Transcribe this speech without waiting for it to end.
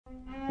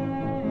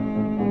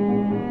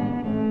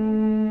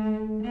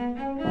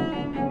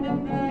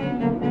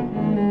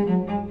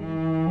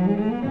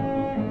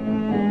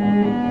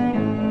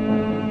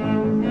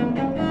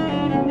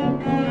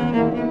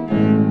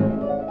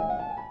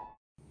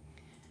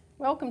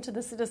Welcome to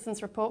the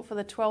Citizens Report for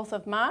the 12th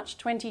of March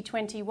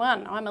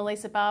 2021. I'm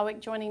Elisa Barwick.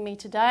 Joining me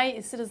today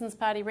is Citizens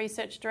Party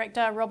Research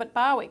Director Robert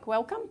Barwick.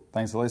 Welcome.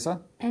 Thanks,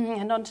 Elisa.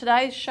 And on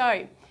today's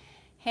show,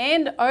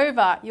 hand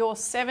over your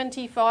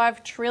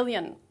 $75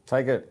 trillion.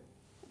 Take it.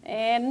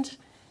 And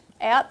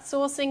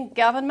outsourcing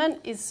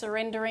government is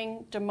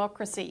surrendering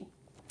democracy.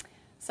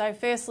 So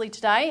firstly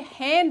today,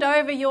 hand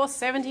over your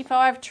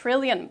 $75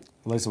 trillion.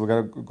 Lisa,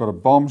 we've got a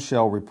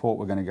bombshell report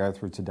we're going to go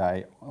through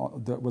today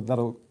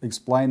that'll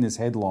explain this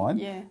headline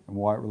and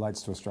why it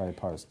relates to Australia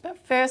Post. But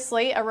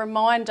firstly, a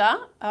reminder,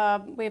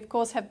 we of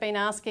course have been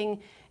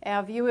asking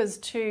our viewers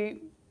to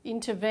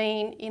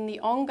intervene in the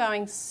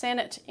ongoing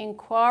Senate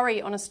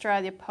inquiry on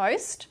Australia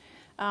Post,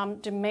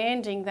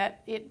 demanding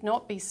that it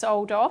not be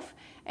sold off.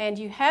 And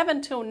you have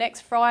until next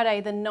Friday,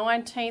 the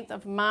 19th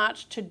of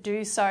March, to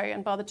do so.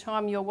 And by the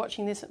time you're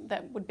watching this,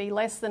 that would be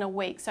less than a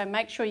week. So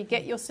make sure you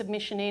get your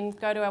submission in.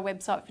 Go to our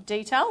website for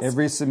details.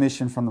 Every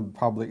submission from the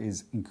public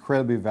is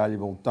incredibly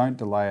valuable. Don't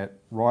delay it.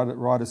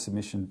 Write a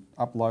submission,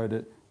 upload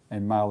it,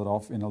 and mail it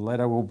off in a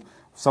letter.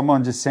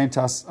 Someone just sent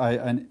us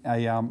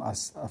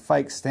a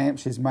fake stamp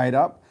she's made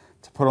up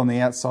to put on the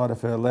outside of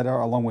her letter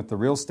along with the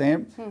real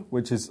stamp,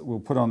 which is,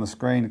 we'll put on the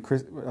screen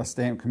a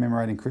stamp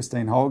commemorating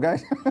Christine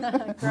Holgate.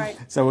 Great.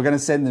 So we're going to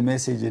send the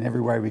message in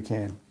every way we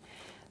can.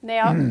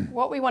 Now,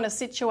 what we want to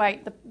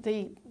situate,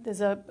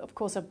 there's of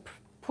course a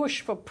push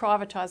for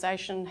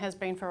privatisation has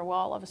been for a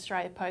while of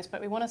Australia Post,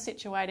 but we want to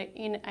situate it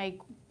in a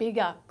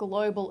bigger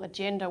global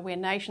agenda where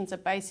nations are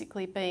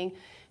basically being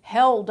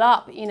held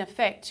up in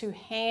effect to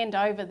hand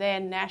over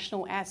their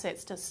national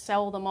assets, to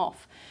sell them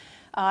off.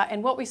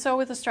 And what we saw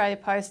with Australia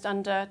Post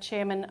under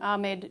Chairman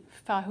Ahmed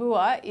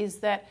Fahua is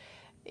that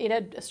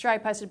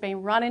Australia Post had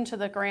been run into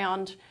the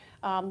ground.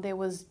 There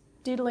was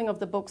diddling of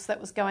the books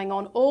that was going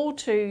on, all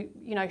to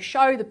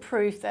show the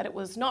proof that it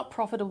was not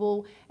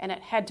profitable and it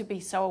had to be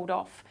sold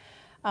off.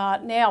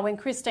 Now, when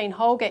Christine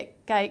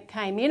Holgate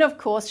came in, of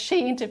course,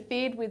 she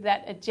interfered with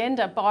that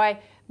agenda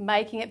by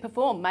making it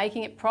perform,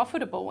 making it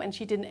profitable, and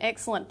she did an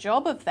excellent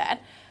job of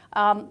that.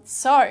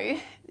 So,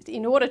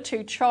 in order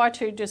to try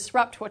to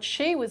disrupt what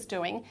she was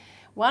doing,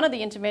 one of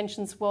the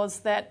interventions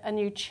was that a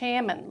new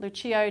chairman,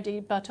 Lucio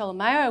Di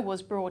Bartolomeo,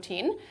 was brought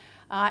in,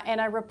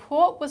 and a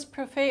report was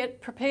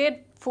prepared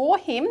for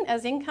him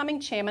as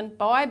incoming chairman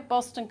by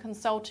Boston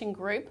Consulting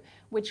Group,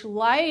 which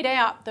laid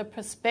out the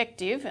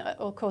perspective.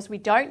 Of course, we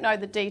don't know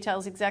the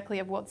details exactly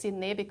of what's in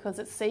there because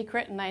it's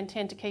secret and they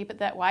intend to keep it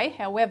that way.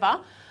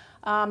 However,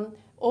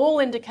 all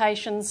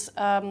indications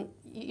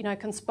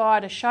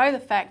conspire to show the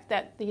fact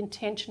that the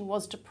intention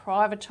was to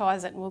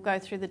privatise it, and we'll go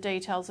through the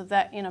details of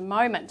that in a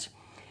moment.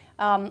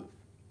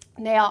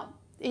 Now,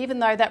 even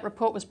though that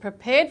report was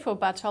prepared for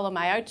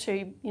Bartolomeo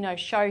to,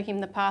 show him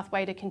the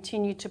pathway to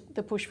continue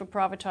the push for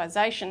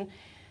privatisation,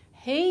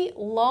 he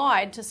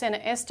lied to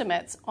Senate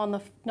estimates on the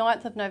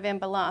 9th of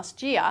November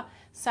last year,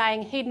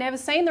 saying he'd never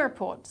seen the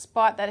report,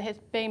 despite that it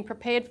had been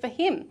prepared for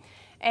him.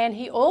 And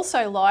he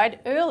also lied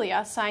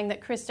earlier, saying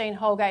that Christine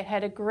Holgate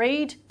had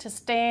agreed to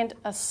stand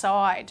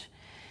aside.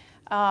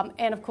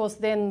 And of course,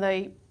 then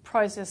the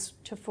process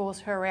to force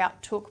her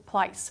out took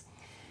place.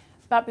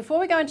 But before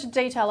we go into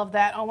detail of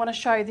that, I want to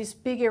show this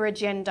bigger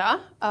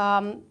agenda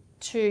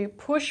to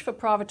push for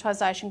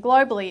privatisation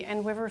globally.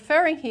 And we're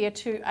referring here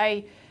to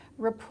a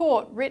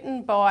report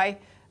written by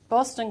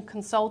Boston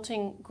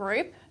Consulting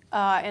Group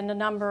and a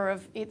number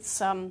of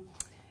its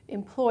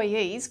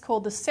employees,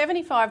 called the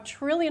 $75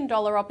 trillion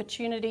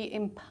Opportunity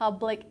in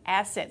Public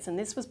Assets, and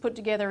this was put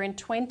together in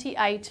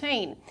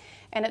 2018.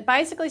 And it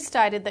basically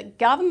stated that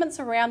governments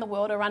around the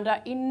world are under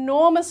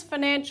enormous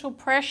financial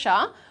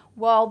pressure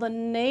while the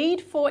need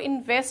for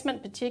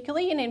investment,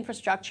 particularly in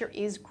infrastructure,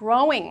 is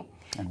growing.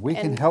 And we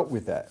can help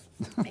with that.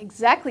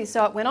 Exactly.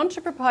 So it went on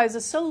to propose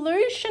a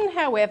solution,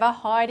 however,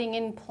 hiding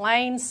in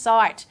plain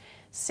sight.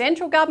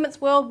 Central governments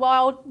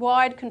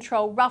worldwide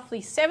control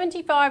roughly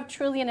 $75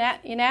 trillion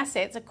in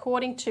assets,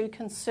 according to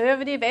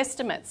conservative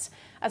estimates,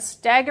 a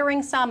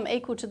staggering sum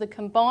equal to the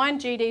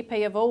combined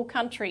GDP of all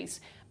countries.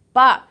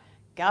 But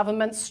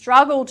governments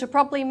struggle to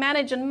properly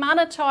manage and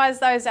monetise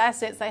those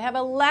assets. They have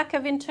a lack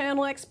of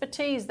internal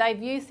expertise. They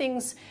view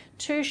things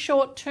too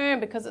short term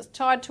because it's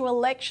tied to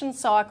election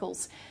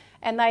cycles.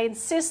 And they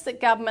insist that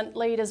government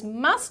leaders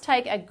must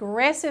take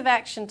aggressive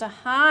action to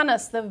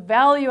harness the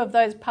value of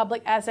those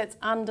public assets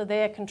under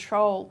their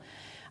control.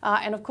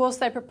 And of course,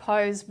 they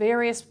propose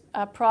various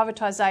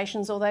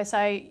privatisations, or they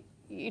say,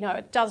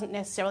 it doesn't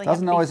necessarily have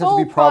to be always full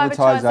have to be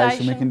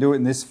privatisation. We can do it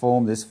in this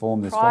form, this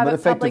form, this form. But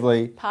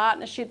effectively,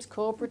 partnerships,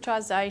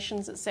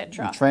 corporatisations,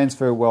 etc.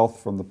 Transfer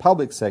wealth from the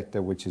public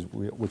sector, which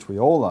we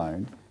all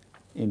own,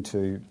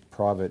 into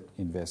private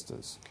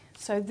investors.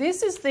 So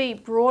this is the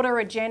broader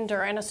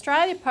agenda, and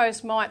Australia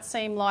Post might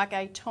seem like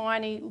a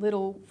tiny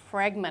little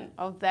fragment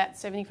of that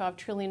 $75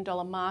 trillion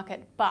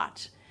market,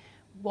 but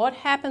what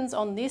happens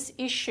on this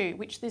issue,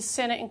 which this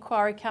Senate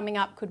inquiry coming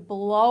up could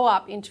blow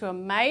up into a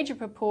major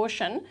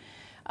proportion,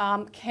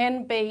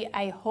 can be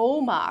a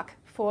hallmark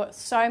for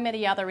so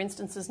many other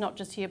instances, not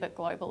just here but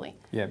globally.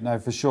 Yeah, no,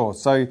 for sure.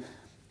 So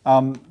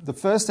the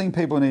first thing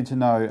people need to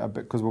know,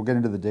 because we'll get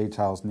into the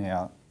details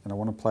now, and I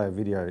want to play a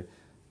video,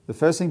 the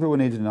first thing people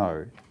need to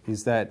know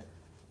is that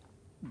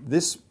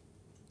this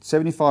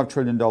 $75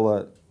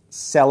 trillion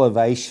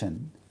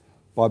salivation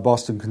by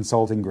Boston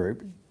Consulting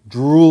Group,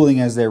 drooling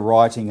as they're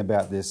writing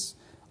about this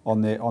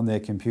on their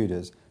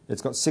computers,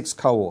 it's got 6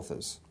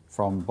 co-authors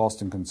from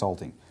Boston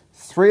Consulting.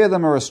 3 of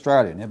them are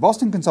Australian. Now,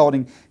 Boston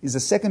Consulting is the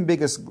second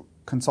biggest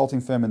consulting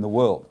firm in the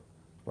world,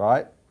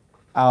 right?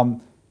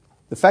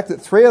 The fact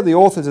that 3 of the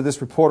authors of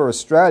this report are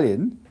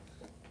Australian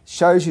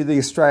shows you the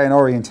Australian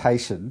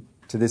orientation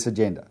to this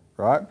agenda,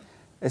 right?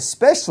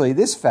 Especially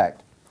this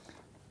fact.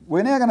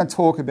 We're now going to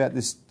talk about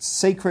this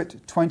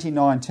secret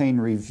 2019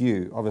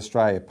 review of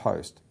Australia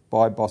Post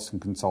by Boston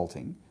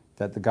Consulting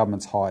that the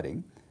government's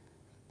hiding.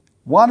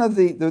 One of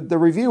the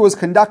review was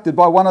conducted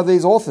by one of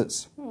these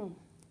authors,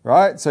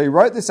 right? So he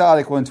wrote this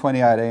article in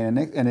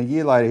 2018, and a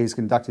year later he's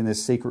conducting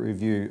this secret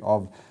review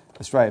of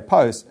Australia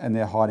Post, and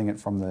they're hiding it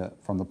from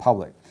the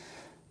public.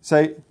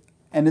 So,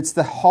 and it's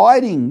the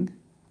hiding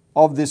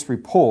of this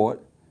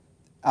report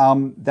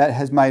that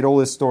has made all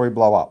this story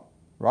blow up,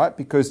 right?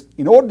 Because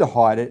in order to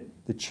hide it,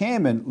 the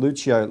chairman,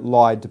 Lucio,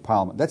 lied to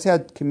Parliament. That's how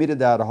committed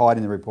they are to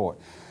hiding the report.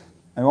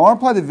 And I want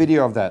to play the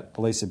video of that,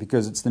 Elisa,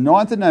 because it's the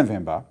 9th of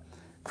November.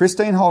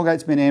 Christine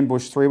Holgate's been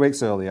ambushed 3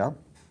 weeks earlier,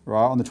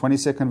 right, on the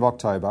 22nd of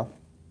October.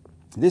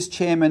 This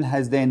chairman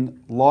has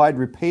then lied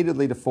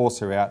repeatedly to force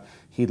her out.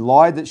 He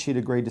lied that she'd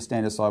agreed to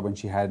stand aside when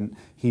she hadn't.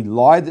 He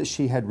lied that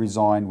she had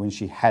resigned when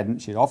she hadn't.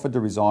 She'd offered to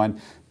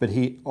resign, but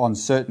on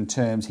certain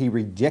terms. He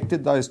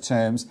rejected those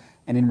terms,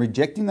 and in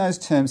rejecting those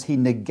terms, he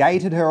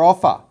negated her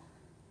offer,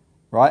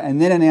 right,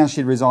 and then announced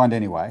she'd resigned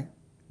anyway,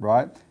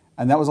 right?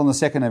 And that was on the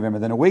 2nd of November.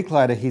 Then a week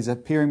later, he's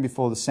appearing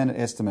before the Senate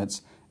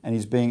estimates, and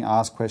he's being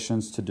asked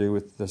questions to do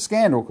with the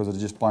scandal because it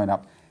had just blown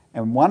up.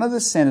 And one of the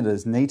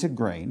senators, Nita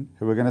Green,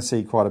 who we're going to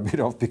see quite a bit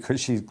of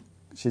because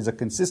she's a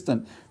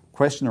consistent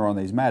questioner on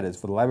these matters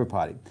for the Labor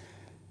Party,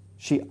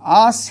 she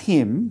asks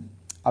him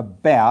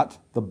about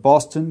the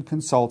Boston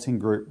Consulting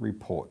Group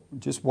report.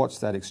 Just watch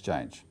that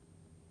exchange.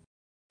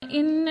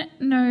 In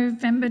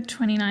November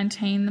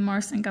 2019, the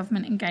Morrison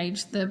government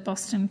engaged the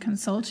Boston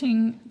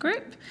Consulting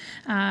Group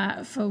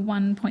for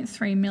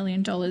 $1.3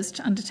 million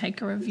to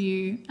undertake a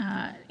review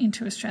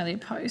into Australia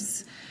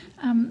Post.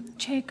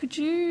 Chair, could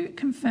you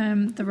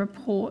confirm the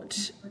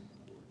report,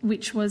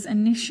 which was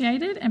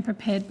initiated and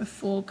prepared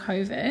before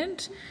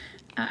COVID,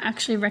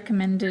 actually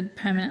recommended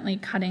permanently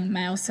cutting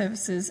mail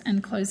services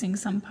and closing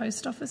some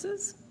post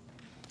offices?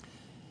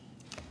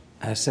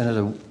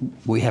 Senator,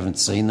 we haven't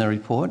seen the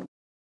report.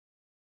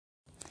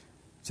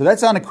 So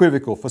that's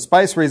unequivocal. For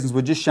space reasons,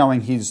 we're just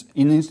showing his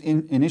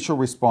initial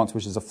response,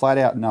 which is a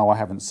flat-out no, I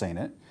haven't seen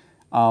it.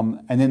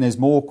 And then there's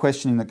more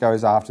questioning that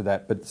goes after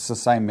that, but it's the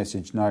same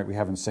message, no, we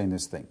haven't seen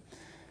this thing.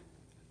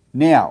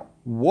 Now,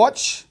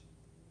 watch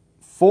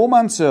 4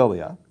 months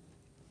earlier,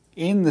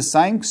 in the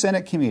same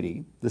Senate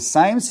committee, the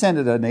same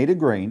Senator, Nita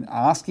Green,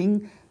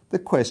 asking the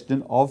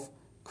question of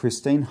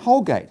Christine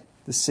Holgate,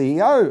 the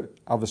CEO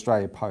of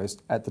Australia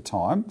Post at the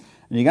time.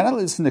 And you're going to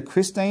listen to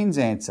Christine's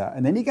answer,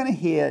 and then you're going to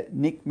hear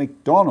Nick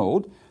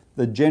MacDonald,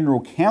 the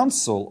General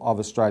Counsel of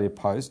Australia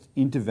Post,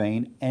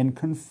 intervene and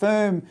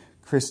confirm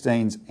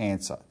Christine's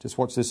answer. Just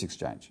watch this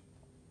exchange.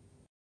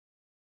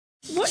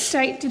 What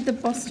date did the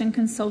Boston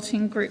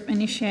Consulting Group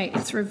initiate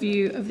its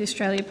review of the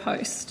Australia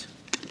Post?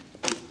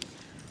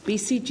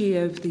 BCG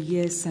over the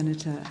years,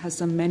 Senator, has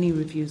done many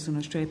reviews on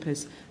Australia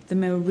Post. The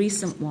most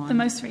recent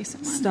one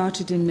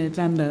started in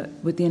November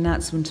with the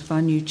announcement of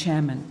our new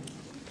chairman.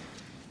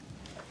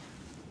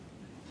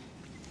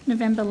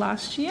 November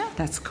last year?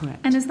 That's correct.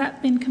 And has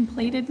that been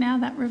completed now,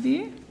 that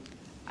review?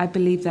 I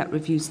believe that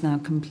review's now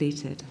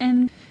completed.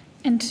 And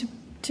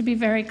to be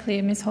very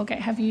clear, Ms Holgate,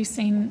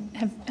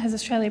 has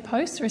Australia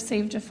Post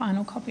received a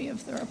final copy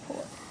of the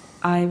report?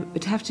 I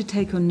would have to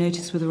take on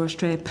notice whether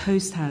Australia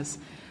Post has,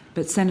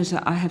 but Senator,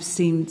 I have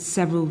seen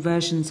several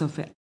versions of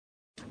it.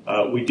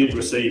 We did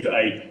receive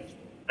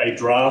a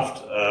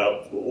draft,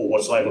 or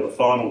what's labelled a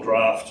final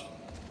draft,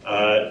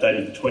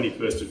 dated the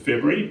 21st of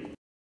February.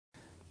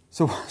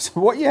 So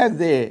what you have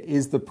there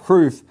is the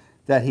proof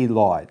that he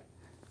lied.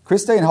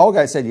 Christine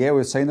Holgate said, yeah,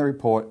 we've seen the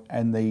report,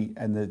 and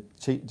the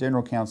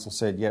General Counsel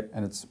said, yep,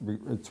 and it's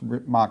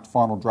marked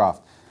final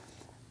draft.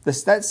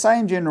 That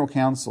same General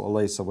Counsel,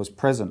 Elisa, was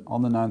present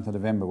on the 9th of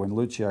November when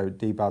Lucio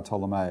Di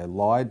Bartolomeo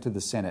lied to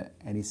the Senate,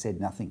 and he said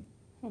nothing.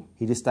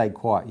 He just stayed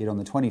quiet. Yet on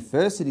the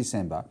 21st of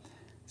December,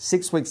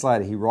 6 weeks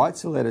later, he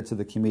writes a letter to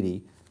the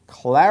committee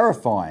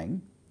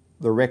clarifying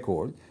the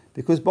record,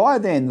 because by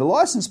then the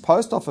licensed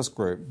post office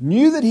group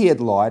knew that he had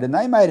lied, and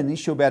they made an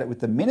issue about it with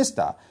the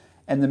minister,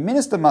 and the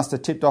minister must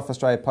have tipped off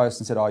Australia Post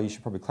and said, oh, you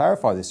should probably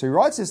clarify this. So he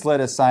writes this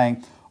letter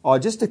saying, oh,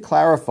 just to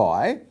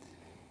clarify,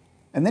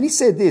 and then he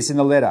said this in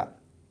the letter,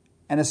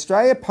 an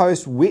Australia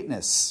Post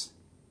witness,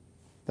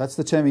 That's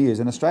the term he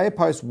used. An Australia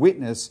Post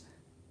witness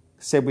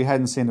said we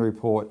hadn't seen the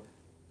report.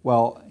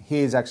 Well,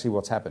 here's actually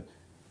what's happened.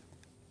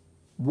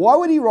 Why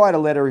would he write a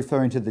letter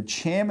referring to the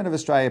chairman of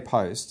Australia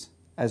Post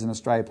as an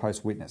Australia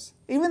Post witness?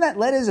 Even that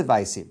letter is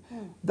evasive.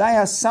 They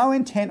are so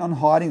intent on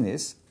hiding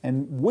this,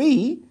 and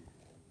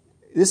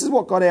this is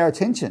what got our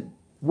attention.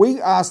 We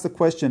asked the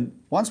question,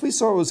 once we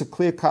saw it was a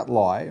clear-cut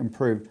lie and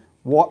proved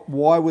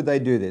why would they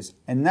do this?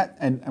 And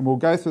we'll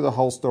go through the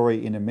whole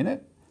story in a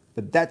minute,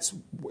 but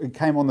it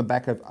came on the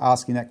back of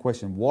asking that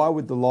question. Why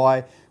would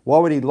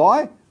he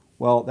lie?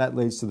 Well, that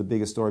leads to the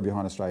bigger story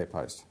behind Australia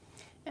Post.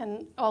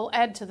 And I'll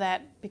add to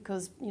that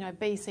because,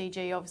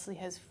 BCG obviously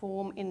has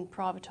form in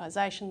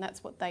privatisation.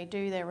 That's what they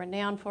do. They're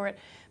renowned for it.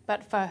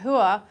 But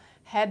Fahua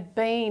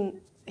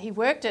he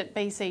worked at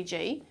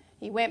BCG.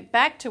 He went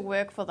back to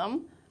work for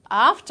them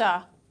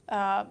after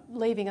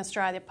leaving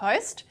Australia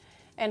Post.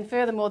 And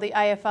furthermore, the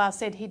AFR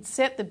said he'd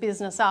set the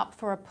business up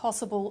for a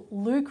possible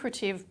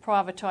lucrative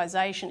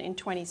privatisation in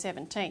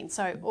 2017.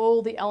 So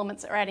all the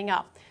elements are adding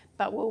up.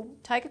 But we'll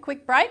take a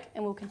quick break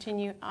and we'll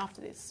continue after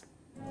this.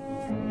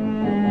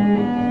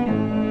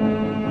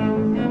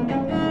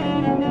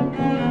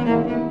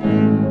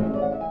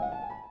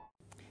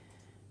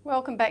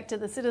 Welcome back to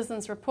the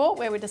Citizens Report,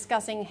 where we're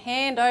discussing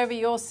hand over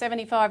your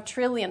 $75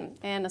 trillion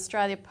and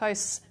Australia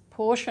Post's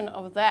portion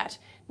of that.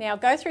 Now,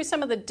 go through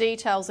some of the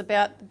details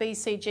about the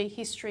BCG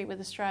history with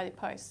Australia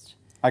Post.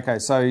 Okay,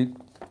 so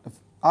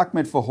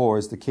Ahmed Fahua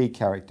is the key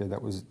character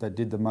that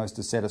did the most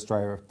to set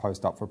Australia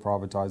Post up for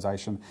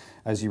privatisation,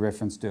 as you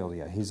referenced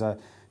earlier.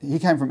 He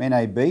came from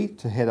NAB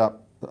to head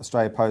up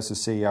Australia Post as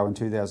CEO in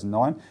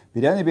 2009.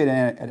 He'd only been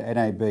at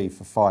NAB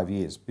for 5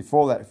 years.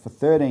 Before that, for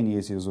 13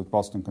 years, he was with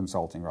Boston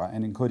Consulting, right,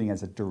 and including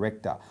as a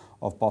director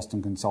of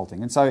Boston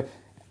Consulting. And so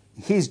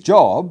his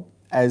job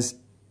as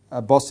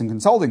a Boston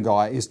Consulting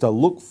guy is to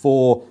look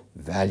for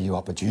value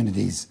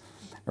opportunities,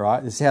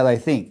 right? This is how they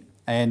think.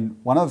 And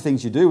one of the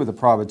things you do with a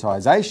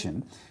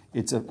privatisation,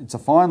 it's a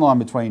fine line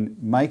between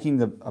making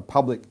a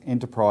public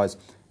enterprise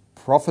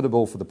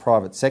profitable for the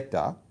private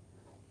sector,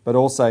 but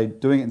also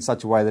doing it in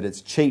such a way that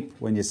it's cheap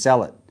when you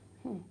sell it,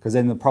 because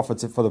then the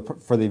profits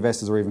for the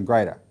investors are even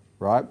greater,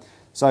 right?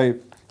 So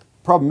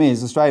problem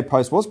is, Australia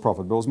Post was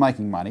profitable, it was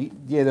making money.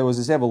 Yeah, there was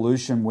this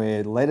evolution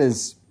where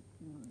letters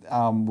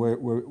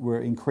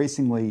were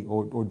increasingly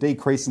or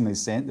decreasingly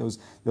sent. There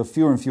were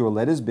fewer and fewer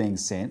letters being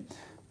sent,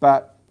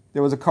 but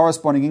there was a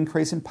corresponding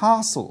increase in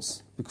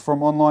parcels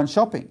from online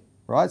shopping,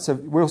 right? So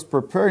we were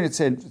preparing to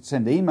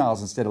send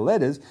emails instead of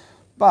letters,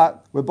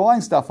 but we're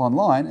buying stuff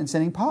online and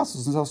sending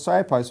parcels, and so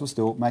Australia Post was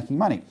still making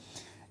money.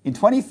 In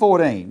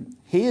 2014,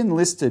 he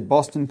enlisted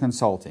Boston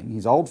Consulting,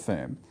 his old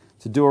firm,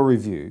 to do a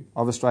review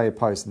of Australia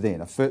Post then,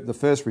 the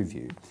first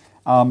review.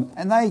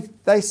 And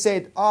they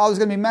said, there's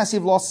going to be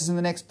massive losses in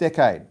the next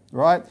decade,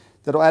 right?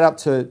 That'll add up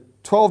to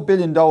 $12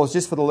 billion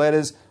just for the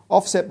letters,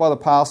 offset by the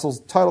parcels.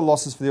 Total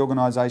losses for the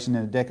organisation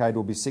in a decade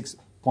will be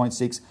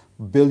 $6.6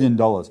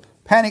 billion.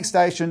 Panic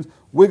stations,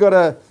 we've got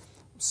to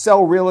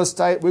sell real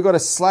estate, we've got to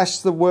slash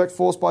the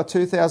workforce by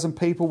 2,000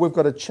 people, we've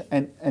got to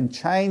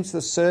change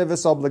the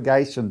service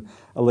obligation,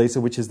 Elisa,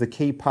 which is the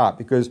key part,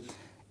 because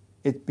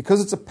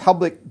it's a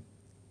public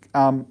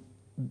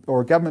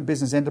or a government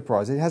business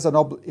enterprise. It has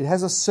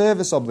a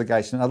service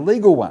obligation, a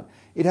legal one.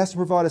 It has to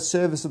provide a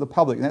service to the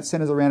public, and that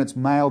centres around its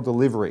mail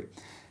delivery.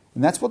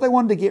 And that's what they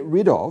wanted to get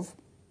rid of,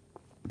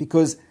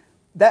 because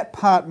that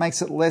part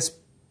makes it less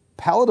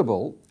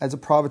palatable as a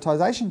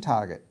privatisation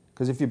target.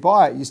 Because if you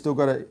buy it, you still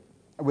got to,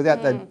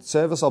 without that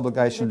service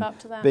obligation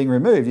being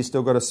removed, you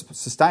still got to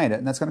sustain it,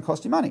 and that's going to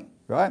cost you money,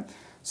 right?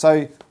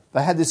 So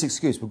they had this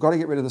excuse: we've got to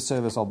get rid of the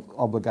service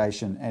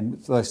obligation,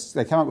 and so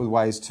they come up with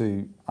ways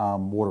to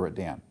water it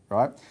down,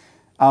 right?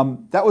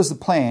 That was the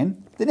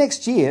plan. The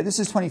next year, this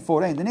is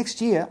 2014. The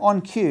next year,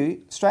 on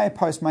cue, Australia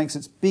Post makes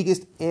its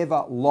biggest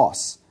ever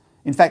loss.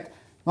 In fact,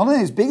 not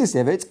only its biggest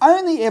ever, its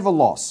only ever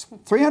loss,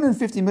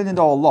 $350 million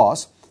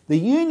loss. The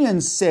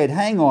unions said,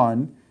 hang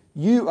on,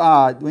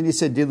 when you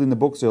said diddling the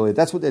books earlier,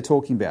 that's what they're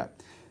talking about.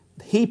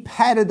 He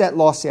padded that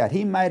loss out.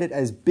 He made it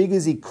as big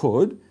as he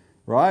could,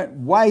 right?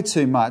 Way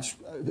too much,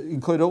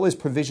 included all these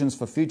provisions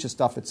for future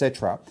stuff,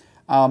 etc.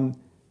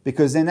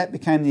 Because then that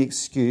became the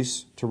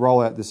excuse to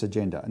roll out this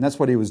agenda. And that's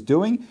what he was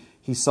doing.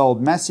 He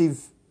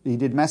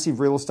did massive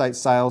real estate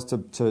sales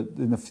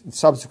in the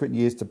subsequent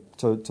years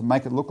to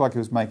make it look like he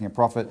was making a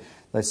profit.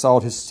 They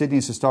sold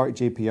Sydney's historic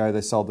GPO,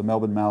 they sold the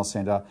Melbourne Mail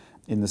Centre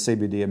in the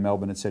CBD of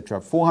Melbourne, etc.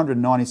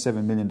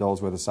 $497 million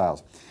worth of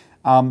sales.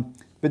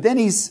 But then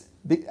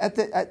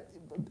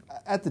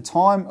at the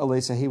time,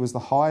 Elisa, he was the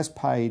highest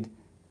paid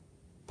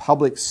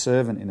public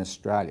servant in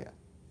Australia.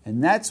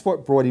 And that's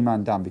what brought him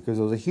undone, because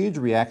there was a huge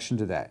reaction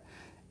to that.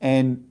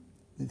 And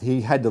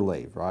he had to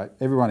leave, right?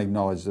 Everyone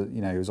acknowledged that,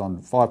 he was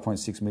on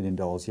 $5.6 million.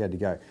 He had to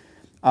go.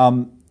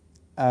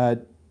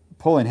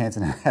 Pauline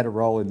Hanson had a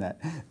role in that.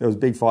 There was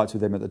big fights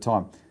with them at the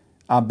time.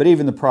 But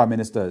even the Prime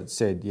Minister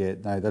said, yeah,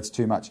 no, that's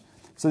too much.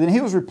 So then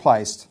he was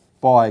replaced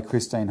by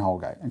Christine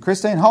Holgate. And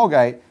Christine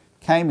Holgate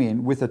came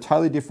in with a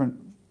totally different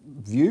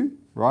view,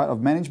 right,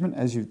 of management,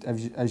 as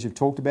you've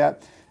talked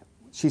about.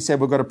 she said,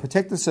 we've got to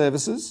protect the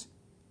services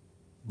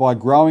by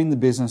growing the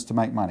business to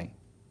make money.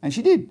 And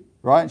she did,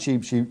 right?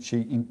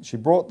 She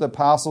brought the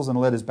parcels and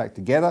letters back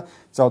together,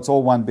 so it's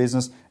all one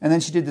business. And then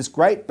she did this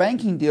great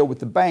banking deal with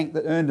the bank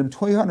that earned them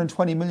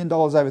 $220 million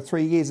over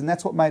 3 years, and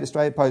that's what made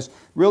Australia Post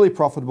really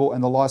profitable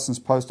and the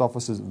licensed post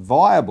offices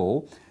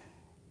viable.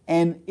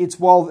 And it's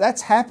while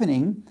that's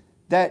happening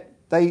that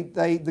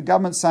the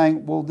government's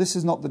saying, well, this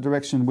is not the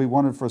direction we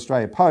wanted for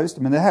Australia Post.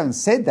 I mean, they haven't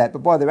said that, but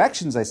by their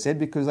actions they said,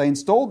 because they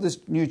installed this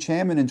new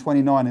chairman in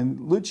 29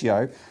 in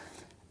Lucio,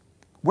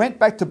 went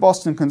back to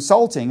Boston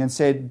Consulting and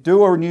said,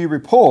 do a new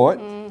report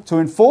to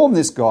inform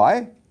this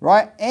guy,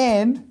 right?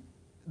 And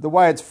the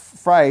way it's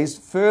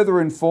phrased,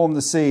 further inform the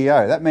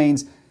CEO. That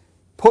means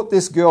put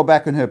this girl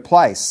back in her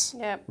place,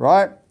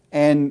 right?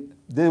 And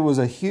there was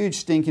a huge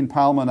stink in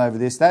Parliament over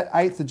this. That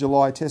 8th of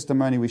July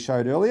testimony we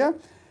showed earlier,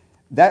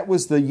 that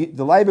was the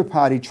Labor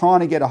Party trying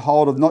to get a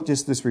hold of not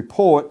just this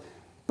report,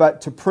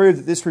 but to prove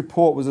that this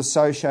report was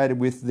associated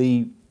with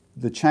the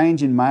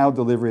change in mail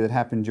delivery that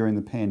happened during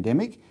the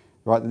pandemic,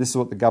 right? That this is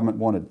what the government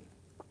wanted.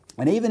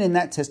 And even in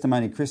that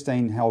testimony,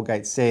 Christine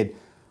Holgate said,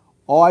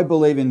 I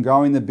believe in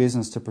growing the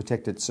business to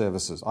protect its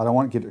services. I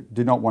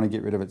do not want to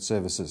get rid of its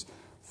services.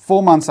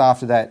 4 months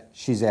after that,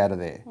 she's out of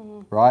there,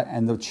 right?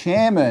 And the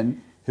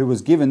chairman who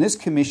was given this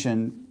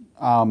commission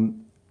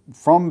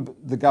from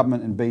the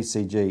government and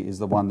BCG is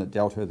the one that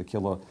dealt her the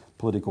killer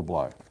political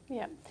blow.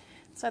 Yeah.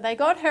 So they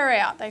got her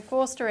out, they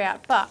forced her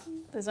out, but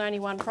there's only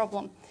one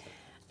problem.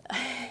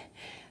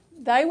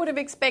 They would have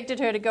expected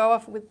her to go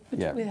off with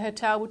her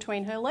tail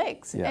between her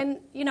legs. Yeah. And,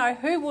 you know,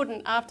 who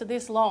wouldn't after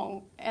this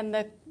long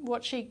and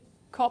what she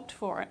copped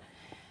for it?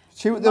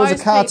 There was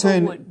a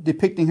cartoon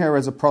depicting her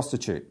as a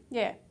prostitute.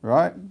 Yeah.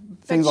 Right?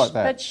 Things like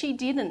that. But she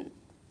didn't.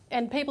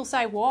 And people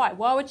say, why?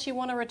 Why would she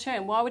want to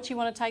return? Why would she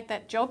want to take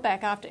that job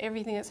back after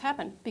everything that's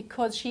happened?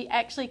 Because she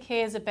actually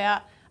cares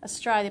about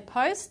Australia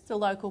Post, the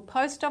local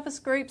post office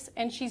groups,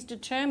 and she's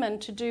determined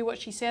to do what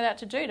she set out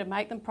to do, to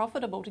make them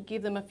profitable, to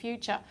give them a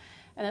future.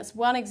 And it's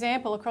one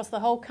example across the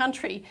whole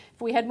country.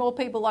 If we had more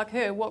people like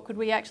her, what could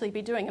we actually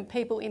be doing? And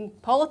people in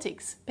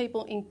politics,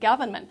 people in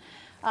government.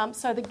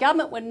 So the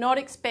government were not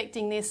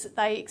expecting this.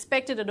 They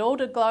expected it all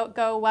to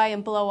go away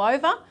and blow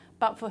over.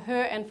 But for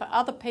her and for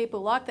other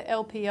people like the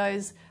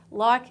LPOs,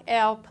 like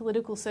our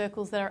political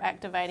circles that are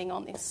activating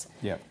on this.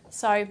 Yeah.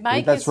 So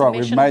make That's right,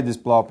 we've made this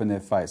blow up in their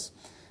face.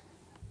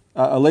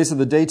 Elisa,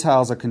 the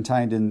details are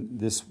contained in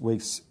this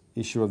week's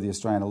issue of the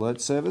Australian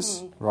Alert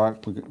Service, right?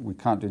 We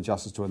can't do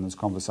justice to it in this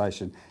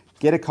conversation.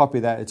 Get a copy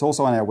of that. It's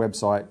also on our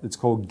website. It's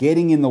called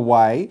Getting in the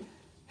Way,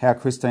 How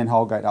Christine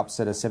Holgate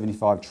Upset a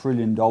 $75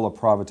 trillion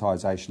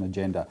privatisation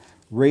agenda.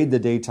 Read the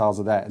details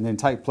of that and then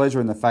take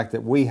pleasure in the fact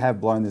that we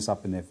have blown this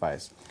up in their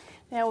face.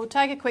 Now we'll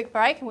take a quick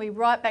break and we'll be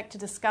right back to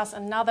discuss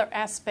another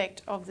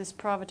aspect of this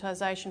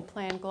privatisation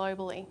plan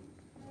globally.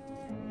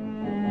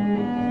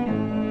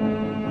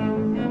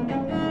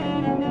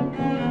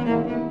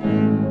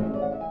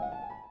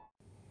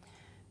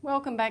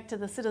 Welcome back to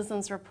the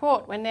Citizens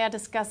Report. We're now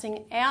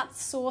discussing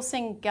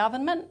outsourcing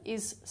government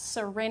is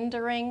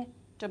surrendering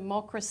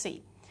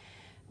democracy.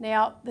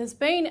 Now, there's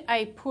been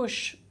a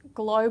push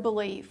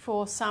globally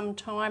for some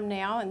time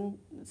now, and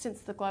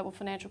since the global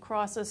financial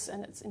crisis,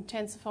 and it's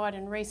intensified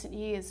in recent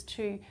years,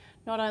 to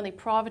not only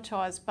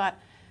privatise, but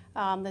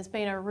there's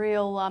been a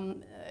real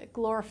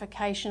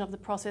glorification of the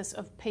process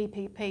of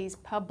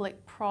PPPs,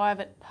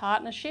 public-private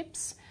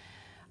partnerships,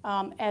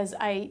 as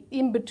a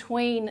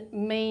in-between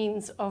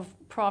means of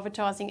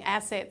privatising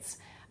assets,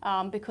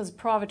 because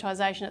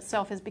privatisation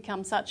itself has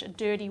become such a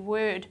dirty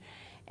word.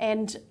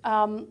 And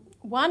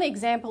one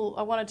example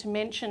I wanted to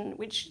mention,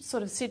 which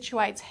sort of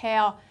situates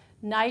how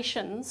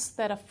nations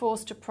that are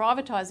forced to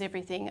privatise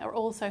everything are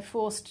also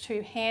forced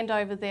to hand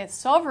over their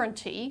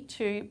sovereignty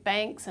to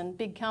banks and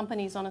big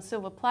companies on a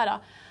silver platter,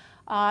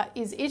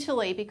 is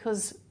Italy,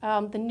 because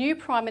the new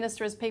Prime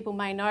Minister, as people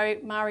may know,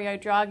 Mario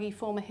Draghi,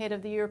 former head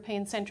of the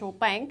European Central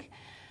Bank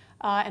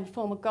and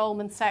former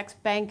Goldman Sachs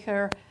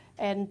banker,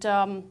 and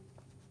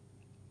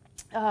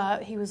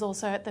he was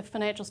also at the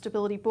Financial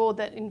Stability Board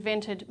that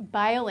invented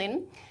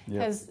bail-in,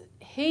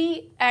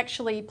 he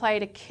actually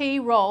played a key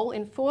role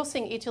in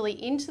forcing Italy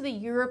into the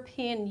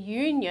European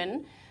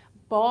Union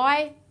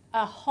by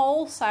a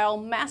wholesale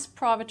mass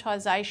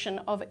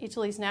privatisation of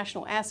Italy's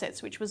national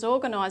assets, which was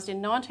organised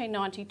in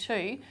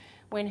 1992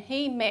 when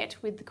he met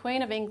with the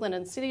Queen of England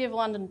and City of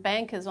London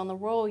bankers on the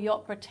Royal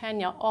Yacht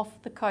Britannia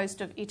off the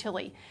coast of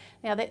Italy.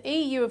 Now, the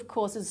EU, of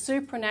course, is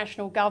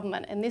supranational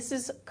government, and this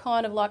is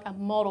kind of like a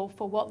model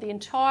for what the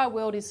entire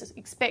world is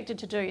expected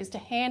to do, is to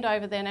hand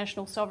over their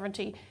national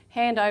sovereignty,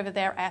 hand over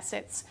their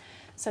assets.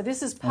 So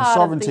this is And part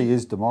sovereignty of the...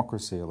 is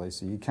democracy,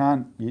 Elisa. You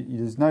can't.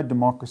 There's no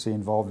democracy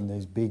involved in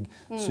these big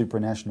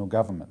supranational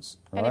governments.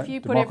 And right? if you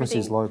put democracy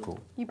is local.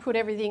 You put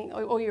everything,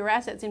 all your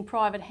assets in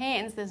private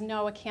hands, there's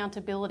no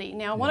accountability.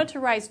 Now, I wanted to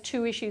raise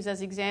two issues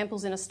as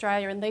examples in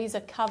Australia, and these are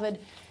covered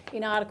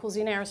in articles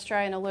in our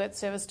Australian Alert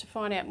Service. To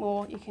find out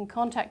more, you can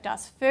contact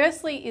us.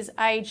 Firstly is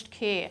aged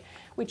care,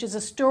 which is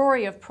a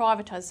story of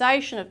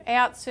privatisation, of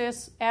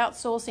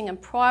outsourcing and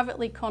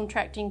privately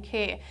contracting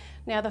care.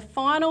 Now, the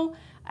final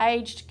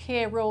Aged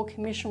Care Royal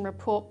Commission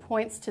report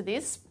points to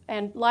this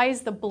and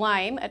lays the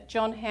blame at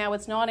John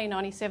Howard's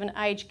 1997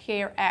 Aged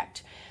Care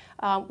Act.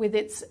 With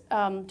its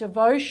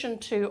devotion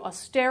to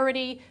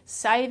austerity,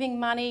 saving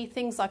money,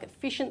 things like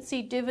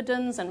efficiency,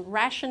 dividends and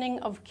rationing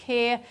of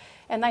care.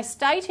 And they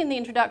state in the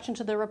introduction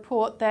to the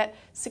report that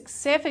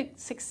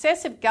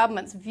successive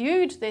governments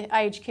viewed the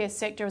aged care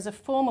sector as a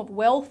form of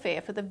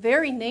welfare for the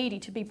very needy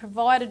to be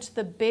provided to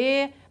the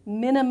bare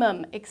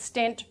minimum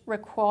extent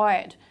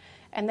required.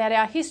 And that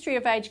our history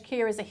of aged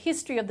care is a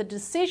history of the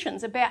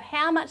decisions about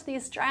how much the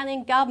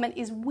Australian government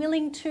is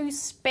willing to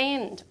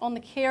spend on the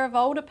care of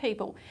older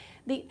people.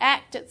 The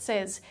Act, it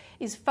says,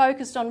 is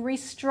focused on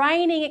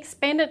restraining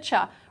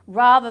expenditure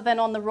rather than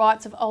on the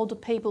rights of older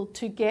people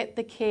to get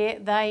the care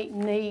they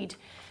need.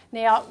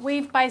 Now,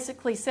 we've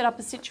basically set up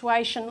a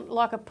situation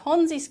like a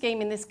Ponzi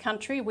scheme in this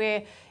country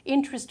where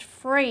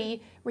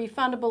interest-free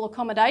refundable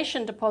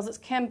accommodation deposits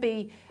can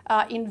be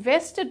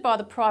invested by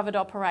the private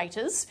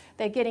operators.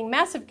 They're getting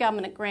massive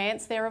government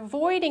grants, they're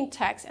avoiding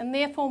tax and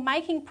therefore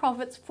making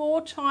profits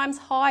 4 times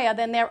higher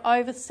than their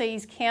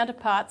overseas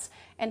counterparts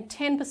and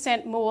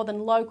 10% more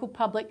than local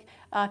public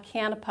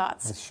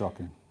counterparts. That's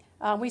shocking.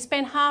 We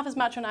spend half as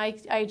much on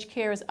aged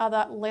care as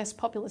other less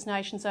populous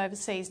nations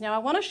overseas. Now, I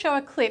want to show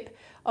a clip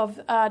of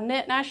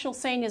National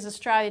Seniors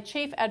Australia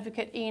Chief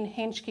Advocate Ian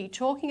Henschke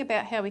talking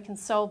about how we can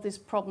solve this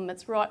problem.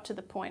 It's right to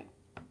the point.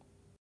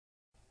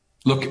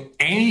 Look,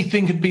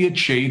 anything can be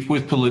achieved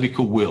with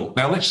political will.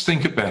 Now, let's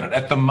think about it.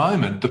 At the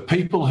moment, the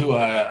people who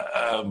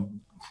are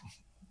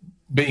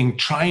being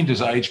trained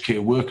as aged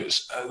care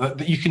workers,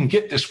 you can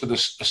get this with a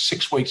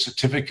 6-week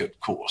certificate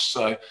course.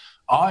 So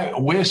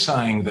we're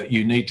saying that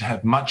you need to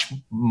have much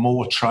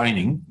more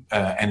training.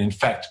 And in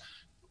fact,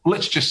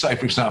 let's just say,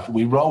 for example,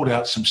 we rolled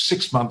out some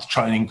 6-month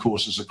training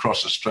courses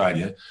across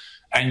Australia,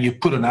 and you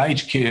put an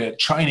aged care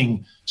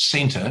training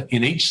centre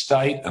in each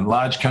state and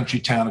large country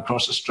town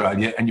across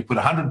Australia, and you put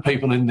 100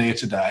 people in there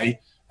today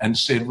and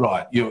said,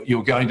 right,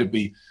 you're going to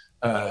be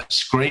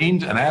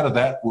screened, and out of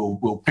that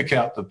we'll pick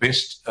out the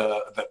best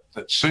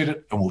that suit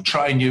it, and we'll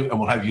train you and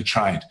we'll have you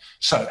trained.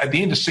 So at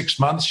the end of 6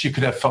 months, you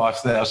could have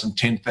 5,000,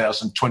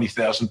 10,000,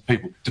 20,000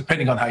 people,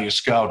 depending on how you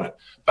scaled it.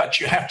 But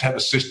you have to have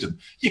a system.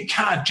 You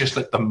can't just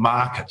let the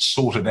market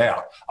sort it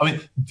out. I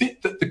mean,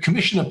 the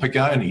Commissioner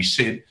Pagoni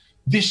said,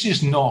 this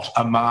is not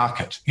a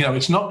market. You know,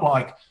 it's not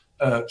like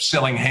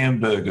selling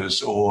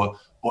hamburgers or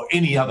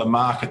any other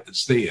market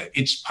that's there.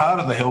 It's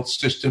part of the health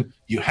system.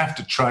 You have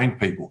to train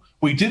people.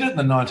 We did it in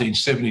the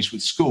 1970s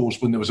with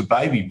schools when there was a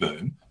baby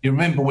boom. You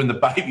remember when the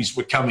babies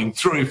were coming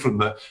through from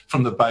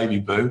the baby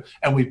boom,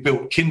 and we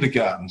built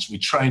kindergartens. We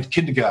trained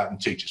kindergarten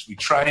teachers. We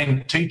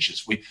trained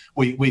teachers.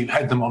 We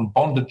had them on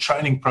bonded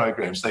training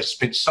programs. They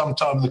spent some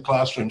time in the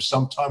classroom,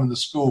 some time in the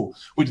school.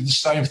 We did the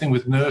same thing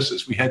with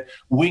nurses. We had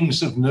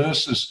wings of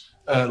nurses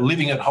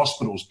living at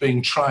hospitals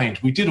being trained.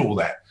 We did all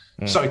that.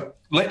 So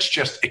let's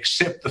just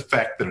accept the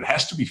fact that it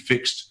has to be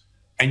fixed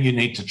and you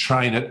need to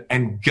train it,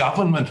 and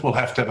government will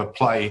have to have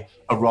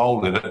a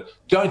role in it.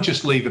 Don't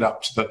just leave it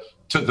up to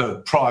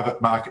the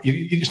private market.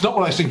 It's not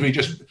one of those things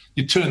where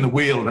you turn the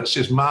wheel and it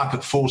says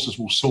market forces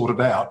will sort it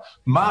out.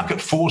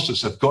 Market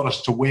forces have got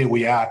us to where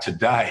we are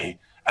today,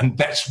 and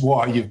that's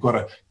why you've got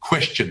to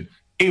question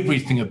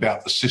everything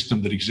about the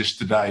system that exists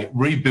today,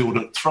 rebuild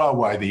it, throw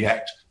away the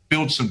Act,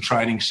 build some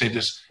training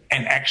centres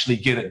and actually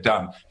get it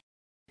done.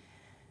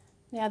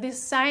 Now,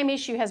 this same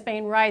issue has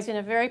been raised in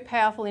a very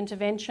powerful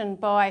intervention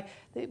by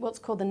what's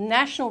called the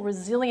National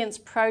Resilience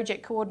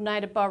Project,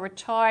 coordinated by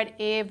retired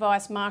Air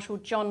Vice Marshal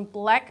John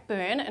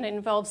Blackburn, and it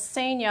involves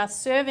senior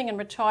serving and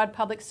retired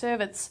public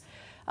servants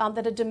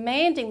that are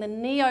demanding the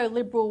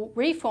neoliberal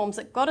reforms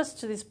that got us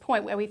to this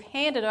point where we've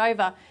handed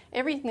over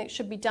everything that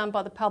should be done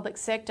by the public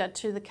sector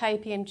to the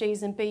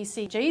KPMGs and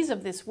BCGs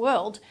of this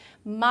world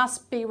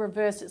must be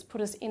reversed. It's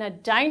put us in a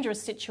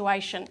dangerous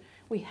situation.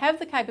 We have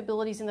the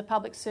capabilities in the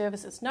public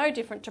service. It's no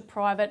different to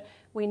private.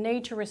 We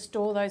need to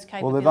restore those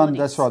capabilities. Well,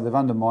 that's right. They've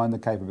undermined the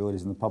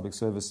capabilities in the public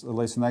service, at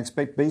least, and they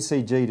expect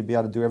BCG to be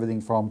able to do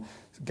everything from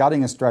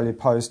gutting Australia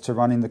Post to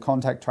running the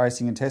contact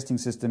tracing and testing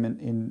system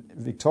in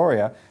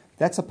Victoria.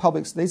 These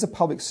are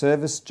public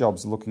service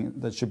jobs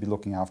that should be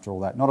looking after all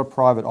that, not a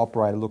private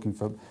operator looking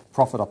for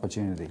profit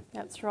opportunity.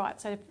 That's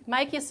right. So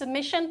make your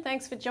submission.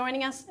 Thanks for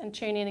joining us, and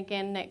tune in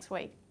again next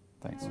week.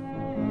 Thanks.